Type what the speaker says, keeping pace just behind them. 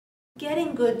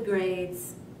Getting good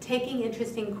grades, taking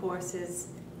interesting courses,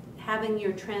 having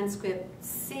your transcript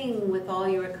sing with all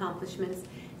your accomplishments,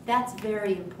 that's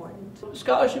very important.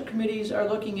 Scholarship committees are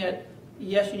looking at,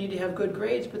 yes, you need to have good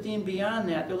grades, but then beyond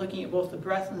that, they're looking at both the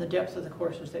breadth and the depth of the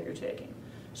courses that you're taking.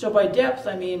 So by depth,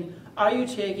 I mean, are you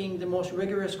taking the most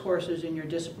rigorous courses in your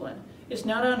discipline? It's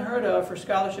not unheard of for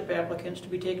scholarship applicants to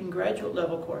be taking graduate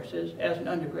level courses as an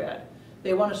undergrad.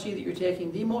 They want to see that you're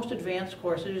taking the most advanced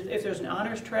courses. If there's an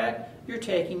honors track, you're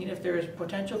taking it. If there is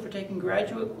potential for taking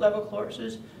graduate level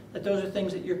courses, that those are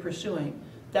things that you're pursuing.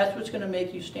 That's what's going to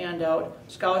make you stand out.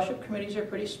 Scholarship committees are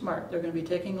pretty smart. They're going to be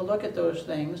taking a look at those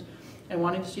things and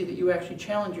wanting to see that you actually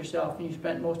challenge yourself and you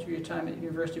spent most of your time at the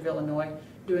University of Illinois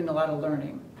doing a lot of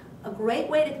learning. A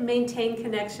great way to maintain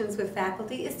connections with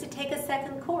faculty is to take a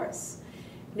second course.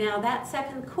 Now that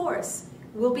second course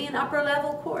will be an upper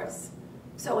level course.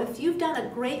 So if you've done a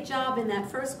great job in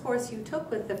that first course you took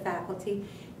with the faculty,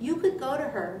 you could go to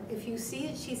her, if you see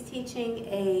that she's teaching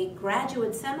a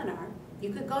graduate seminar,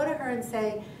 you could go to her and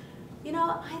say, you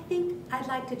know, I think I'd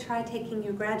like to try taking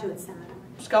your graduate seminar.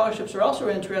 Scholarships are also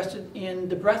interested in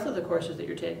the breadth of the courses that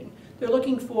you're taking. They're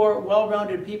looking for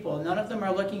well-rounded people. None of them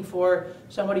are looking for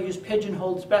somebody who's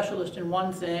pigeonholed specialist in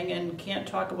one thing and can't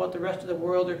talk about the rest of the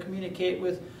world or communicate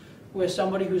with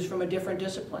somebody who's from a different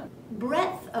discipline.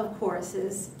 Breadth of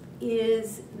courses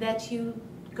is that you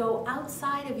go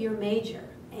outside of your major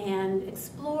and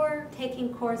explore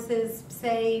taking courses,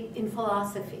 say, in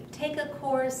philosophy. Take a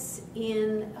course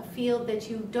in a field that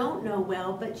you don't know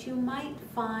well, but you might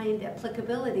find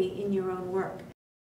applicability in your own work.